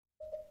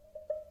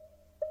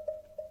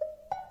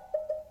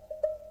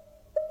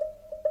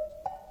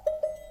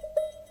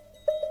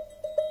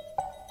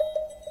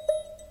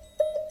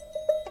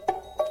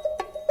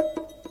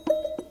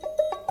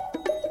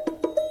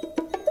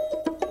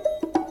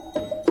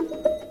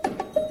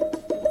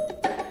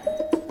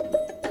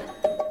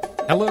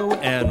Hello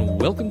and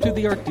welcome to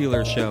The Art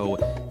Dealer Show,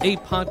 a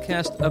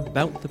podcast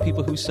about the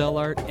people who sell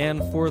art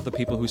and for the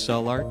people who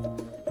sell art.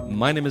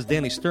 My name is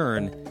Danny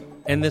Stern,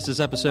 and this is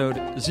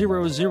episode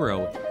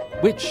 00,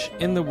 which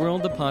in the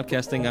world of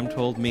podcasting I'm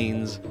told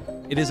means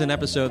it is an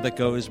episode that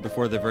goes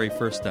before the very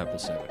first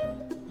episode,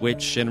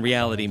 which in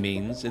reality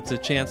means it's a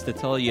chance to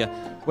tell you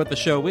what the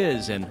show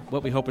is and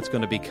what we hope it's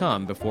going to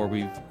become before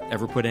we've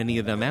ever put any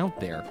of them out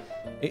there.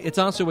 It's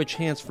also a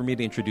chance for me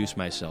to introduce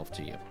myself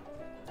to you.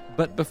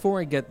 But before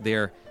I get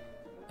there,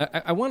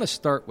 I want to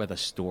start with a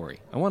story.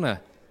 I want to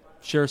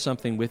share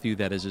something with you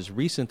that is as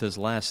recent as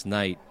last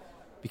night,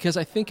 because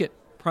I think it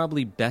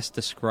probably best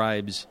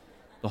describes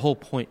the whole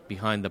point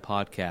behind the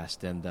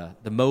podcast and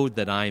the mode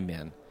that I'm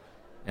in,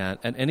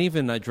 and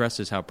even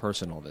addresses how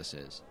personal this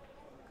is.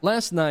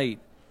 Last night,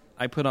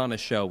 I put on a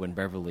show in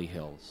Beverly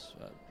Hills.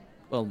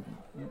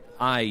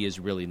 I is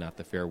really not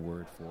the fair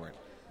word for it.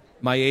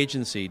 My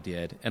agency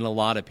did, and a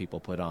lot of people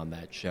put on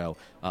that show,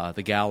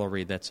 the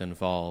gallery that's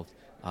involved,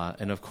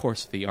 and of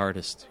course the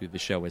artist who the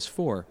show is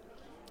for.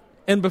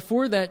 And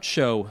before that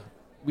show,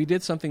 we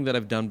did something that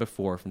I've done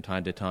before from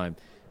time to time.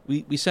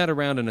 We sat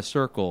around in a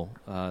circle,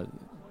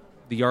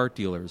 the art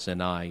dealers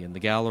and I and the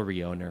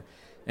gallery owner,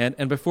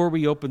 and before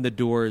we opened the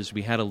doors,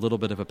 we had a little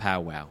bit of a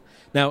powwow.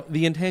 Now,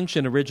 the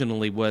intention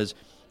originally was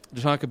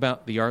to talk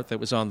about the art that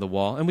was on the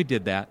wall, and we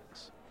did that,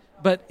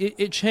 but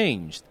it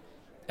changed.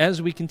 As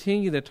we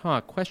continued to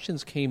talk,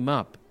 questions came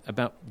up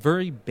about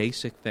very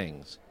basic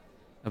things,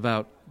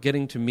 about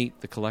getting to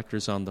meet the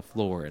collectors on the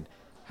floor and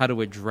how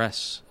to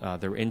address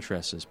their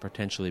interests as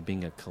potentially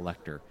being a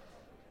collector.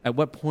 At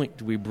what point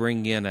do we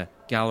bring in a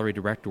gallery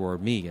director or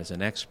me as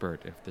an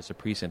expert if there's a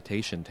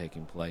presentation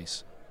taking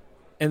place?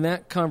 And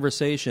that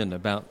conversation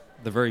about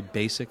the very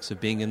basics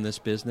of being in this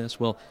business,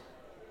 well,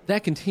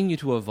 that continued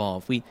to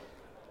evolve. We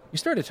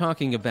started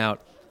talking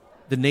about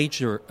the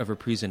nature of a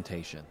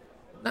presentation,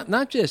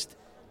 not just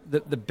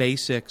the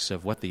basics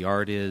of what the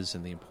art is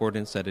and the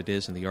importance that it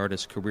is in the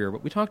artist's career,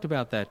 but we talked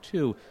about that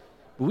too.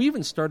 But we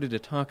even started to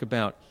talk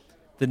about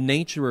the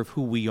nature of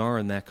who we are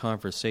in that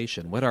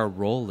conversation, what our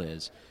role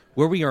is,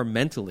 where we are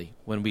mentally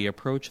when we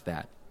approach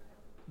that.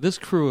 This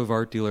crew of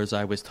art dealers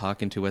I was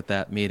talking to at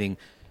that meeting,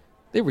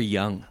 they were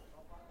young.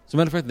 As a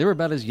matter of fact, they were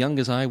about as young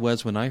as I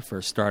was when I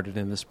first started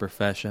in this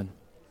profession.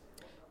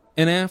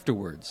 And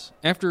afterwards,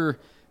 after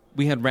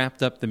we had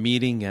wrapped up the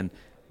meeting and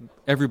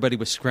everybody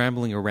was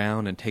scrambling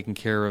around and taking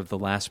care of the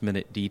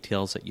last-minute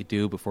details that you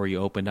do before you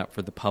open up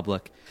for the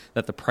public,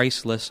 that the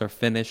price lists are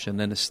finished and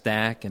then a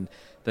stack, and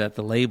that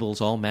the labels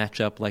all match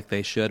up like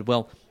they should.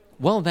 Well,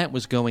 while that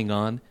was going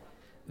on,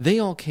 they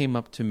all came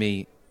up to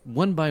me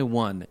one by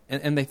one,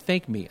 and they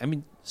thanked me. I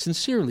mean,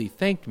 sincerely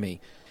thanked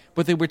me.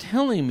 What they were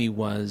telling me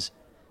was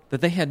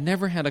that they had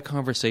never had a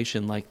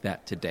conversation like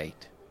that to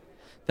date.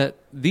 That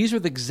these are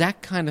the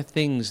exact kind of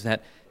things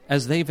that,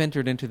 as they've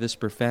entered into this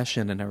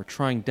profession and are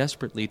trying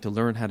desperately to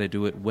learn how to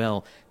do it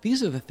well,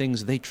 these are the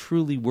things they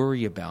truly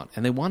worry about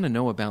and they want to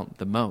know about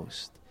the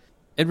most.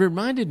 It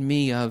reminded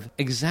me of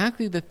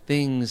exactly the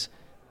things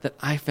that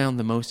I found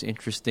the most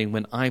interesting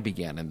when I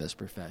began in this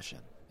profession.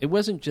 It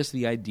wasn't just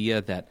the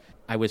idea that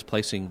I was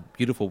placing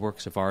beautiful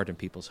works of art in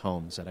people's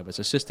homes, that I was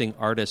assisting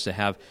artists to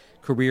have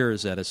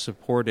careers that have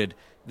supported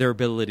their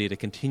ability to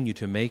continue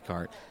to make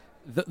art.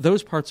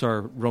 Those parts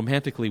are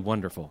romantically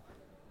wonderful.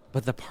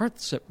 But the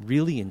parts that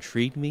really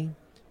intrigued me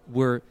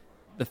were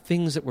the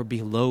things that were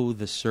below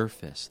the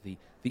surface,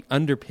 the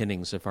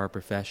underpinnings of our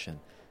profession.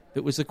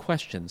 It was the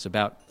questions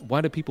about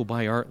why do people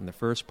buy art in the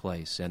first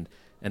place, and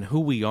who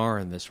we are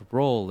in this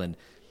role, and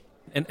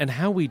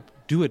how we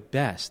do it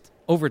best.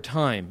 Over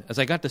time, as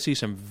I got to see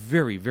some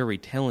very, very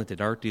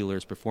talented art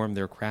dealers perform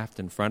their craft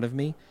in front of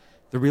me,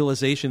 the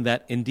realization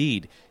that,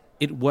 indeed,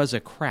 it was a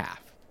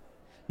craft.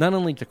 Not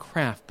only a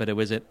craft, but it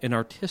was an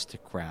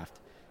artistic craft.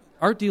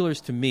 Art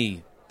dealers, to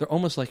me, they're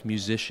almost like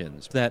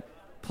musicians that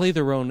play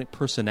their own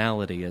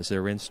personality as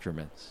their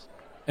instruments.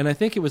 And I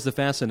think it was the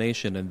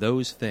fascination in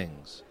those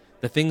things,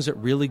 the things that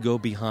really go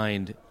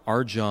behind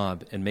our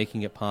job and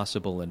making it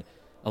possible and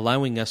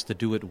allowing us to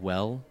do it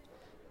well,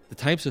 the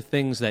types of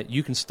things that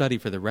you can study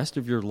for the rest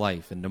of your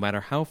life, and no matter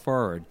how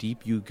far or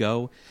deep you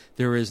go,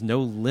 there is no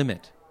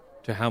limit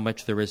to how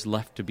much there is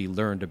left to be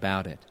learned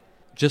about it,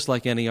 just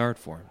like any art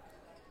form.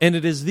 And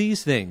it is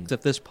these things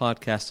that this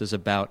podcast is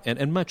about,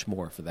 and much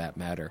more for that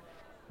matter.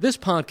 This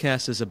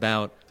podcast is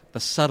about the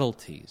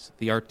subtleties,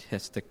 the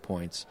artistic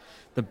points,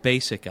 the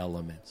basic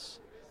elements,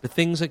 the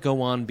things that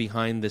go on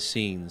behind the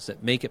scenes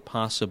that make it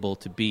possible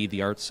to be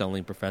the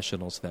art-selling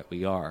professionals that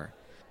we are.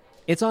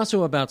 It's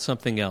also about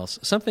something else,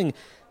 something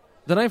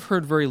that I've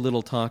heard very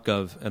little talk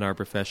of in our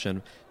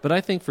profession, but I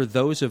think for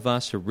those of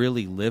us who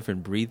really live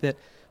and breathe it,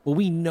 well,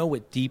 we know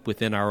it deep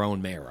within our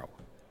own marrow.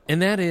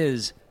 And that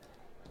is,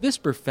 this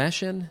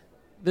profession,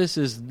 this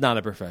is not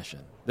a profession.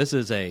 This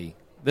is a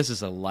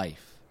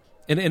life.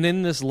 And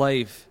in this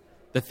life,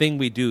 the thing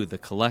we do, the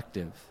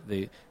collective,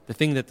 the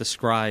thing that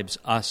describes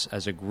us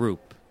as a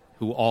group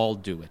who all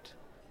do it,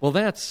 well,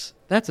 that's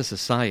a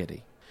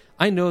society.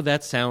 I know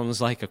that sounds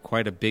like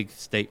quite a big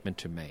statement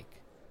to make,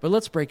 but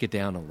let's break it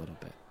down a little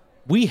bit.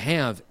 We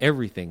have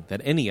everything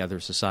that any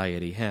other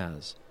society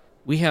has.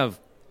 We have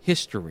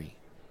history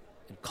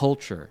and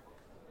culture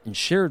and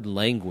shared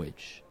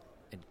language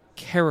and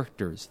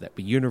characters that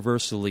we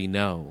universally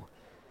know.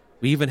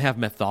 We even have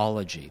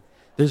mythology.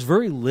 There's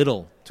very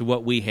little to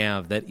what we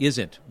have that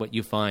isn't what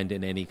you find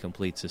in any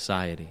complete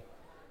society,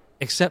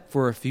 except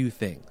for a few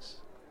things.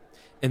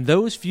 And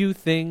those few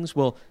things,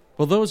 well,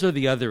 those are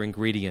the other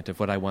ingredient of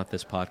what I want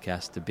this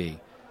podcast to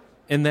be.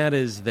 And that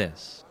is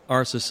this.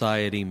 Our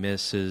society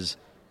misses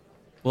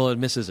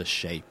a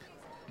shape.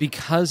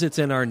 Because it's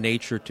in our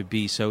nature to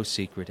be so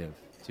secretive,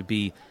 to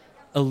be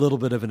a little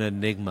bit of an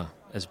enigma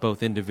as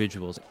both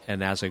individuals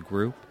and as a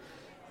group,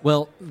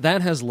 well,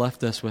 that has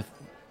left us with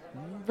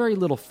very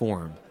little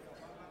form.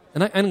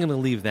 And I'm going to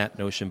leave that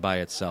notion by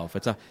itself.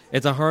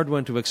 It's a hard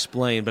one to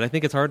explain, but I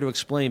think it's hard to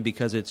explain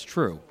because it's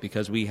true,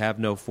 because we have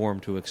no form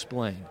to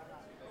explain.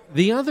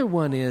 The other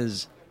one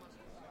is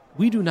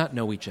we do not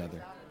know each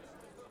other.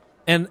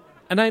 And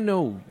I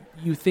know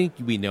you think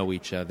we know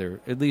each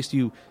other. At least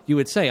you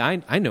would say,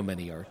 I know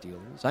many art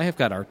dealers. I have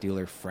got art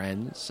dealer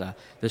friends.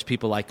 There's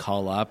people I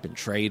call up and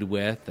trade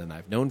with, and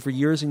I've known for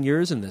years and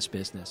years in this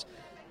business.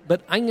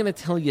 But I'm going to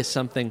tell you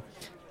something.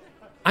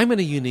 I'm in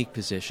a unique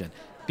position.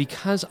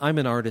 Because I'm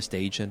an artist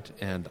agent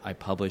and I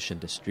publish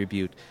and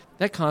distribute,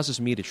 that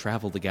causes me to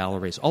travel to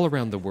galleries all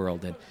around the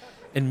world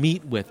and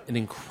meet with an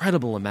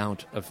incredible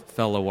amount of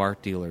fellow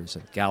art dealers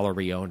and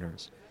gallery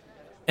owners.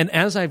 And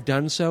as I've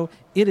done so,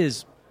 it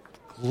is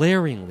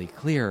glaringly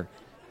clear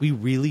we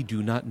really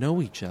do not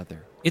know each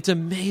other. It's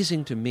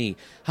amazing to me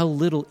how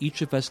little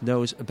each of us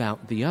knows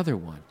about the other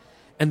one.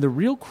 And the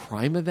real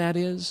crime of that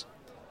is,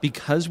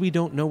 because we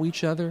don't know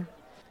each other,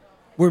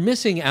 we're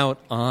missing out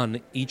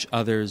on each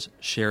other's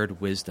shared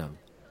wisdom.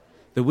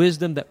 The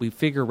wisdom that we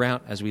figure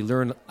out as we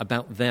learn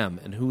about them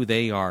and who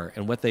they are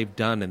and what they've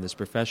done in this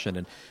profession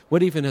and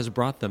what even has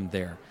brought them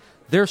there.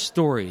 Their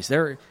stories,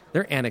 their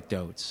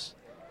anecdotes.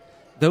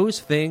 Those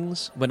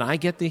things, when I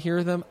get to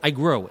hear them, I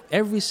grow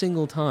every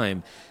single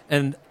time.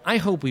 And I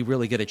hope we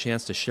really get a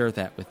chance to share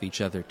that with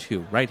each other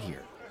too, right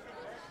here.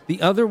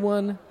 The other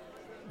one,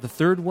 the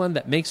third one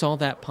that makes all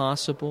that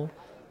possible,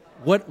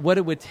 what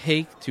it would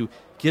take to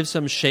give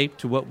some shape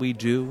to what we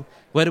do,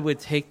 what it would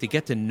take to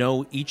get to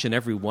know each and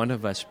every one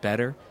of us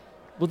better,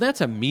 well,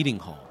 that's a meeting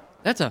hall.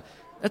 That's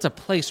a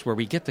place where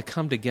we get to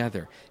come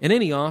together. In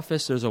any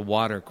office, there's a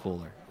water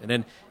cooler. And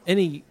in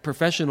any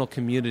professional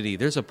community,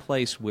 there's a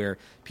place where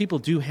people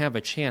do have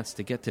a chance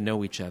to get to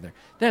know each other.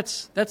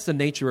 That's the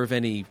nature of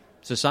any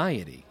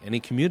society,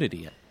 any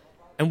community.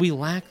 And we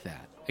lack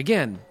that.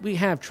 Again, we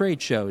have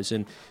trade shows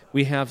and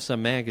we have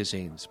some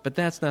magazines, but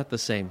that's not the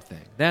same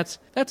thing. That's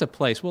a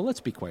place, well,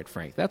 let's be quite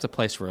frank, that's a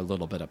place for a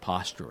little bit of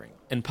posturing.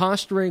 And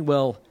posturing,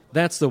 well,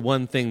 that's the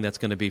one thing that's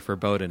going to be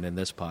forbidden in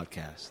this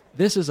podcast.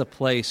 This is a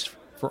place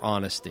for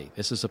honesty.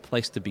 This is a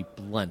place to be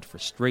blunt, for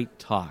straight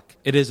talk.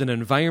 It is an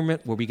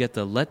environment where we get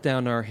to let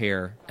down our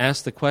hair,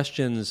 ask the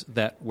questions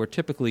that we're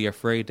typically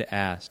afraid to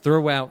ask,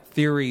 throw out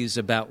theories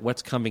about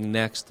what's coming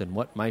next and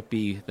what might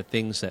be the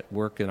things that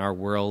work in our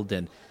world,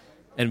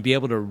 and be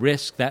able to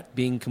risk that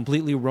being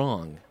completely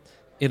wrong.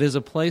 It is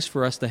a place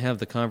for us to have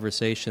the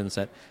conversations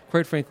that,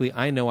 quite frankly,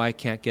 I know I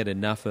can't get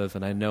enough of,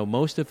 and I know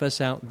most of us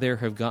out there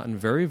have gotten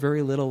very,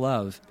 very little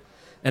of.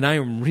 And I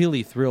am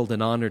really thrilled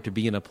and honored to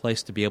be in a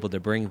place to be able to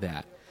bring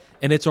that.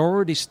 And it's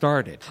already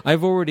started.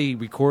 I've already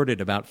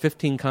recorded about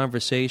 15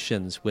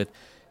 conversations with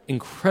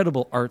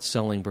incredible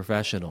art-selling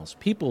professionals,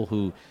 people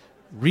who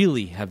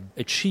really have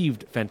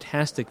achieved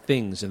fantastic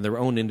things in their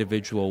own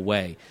individual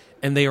way.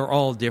 And they are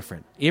all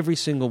different, every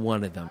single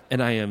one of them.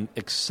 And I am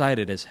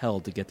excited as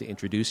hell to get to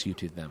introduce you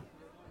to them.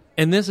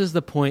 And this is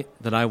the point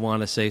that I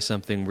want to say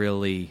something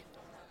really,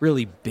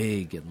 really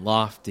big and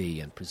lofty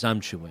and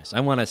presumptuous. I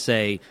want to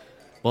say,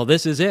 well,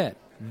 this is it.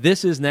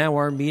 This is now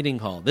our meeting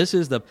hall. This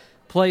is the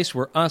place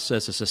where us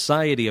as a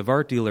society of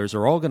art dealers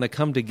are all going to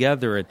come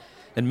together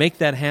and make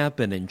that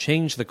happen and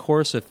change the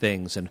course of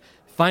things and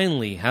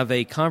finally have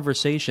a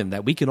conversation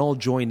that we can all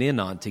join in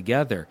on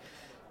together.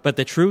 But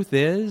the truth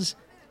is,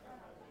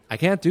 I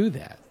can't do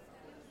that.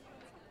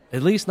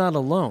 At least not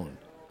alone.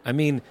 I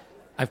mean,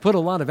 I've put a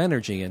lot of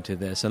energy into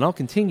this, and I'll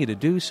continue to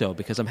do so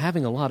because I'm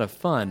having a lot of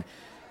fun.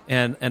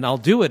 And I'll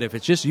do it if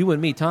it's just you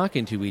and me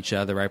talking to each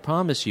other, I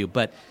promise you.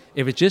 But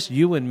if it's just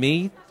you and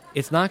me,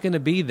 it's not going to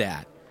be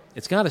that.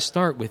 It's got to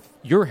start with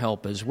your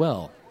help as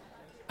well.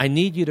 I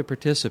need you to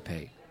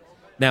participate.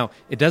 Now,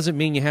 it doesn't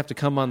mean you have to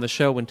come on the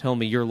show and tell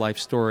me your life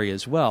story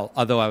as well,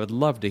 although I would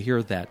love to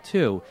hear that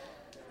too.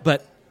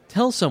 But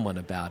tell someone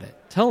about it.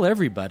 Tell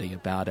everybody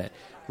about it.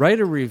 Write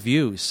a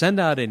review. Send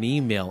out an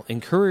email.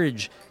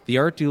 Encourage the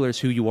art dealers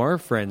who you are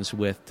friends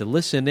with to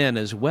listen in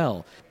as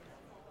well.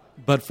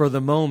 But for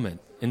the moment,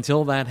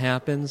 until that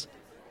happens,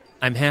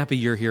 I'm happy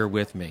you're here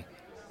with me.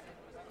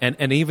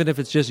 And even if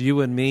it's just you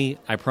and me,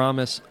 I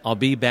promise I'll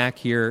be back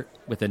here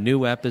with a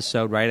new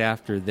episode right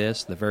after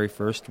this, the very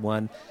first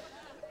one.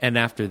 And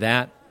after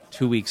that,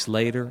 2 weeks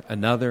later,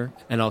 another.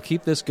 And I'll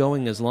keep this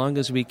going as long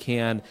as we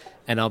can,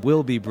 and I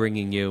will be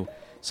bringing you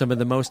some of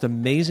the most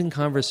amazing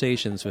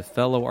conversations with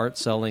fellow art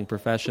selling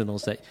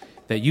professionals that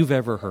you've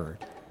ever heard.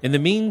 In the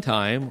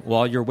meantime,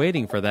 while you're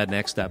waiting for that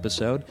next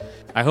episode,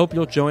 I hope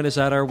you'll join us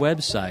at our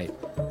website,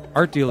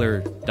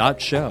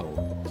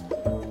 artdealer.show.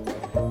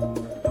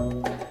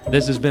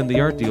 This has been The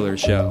Art Dealer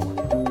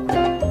Show.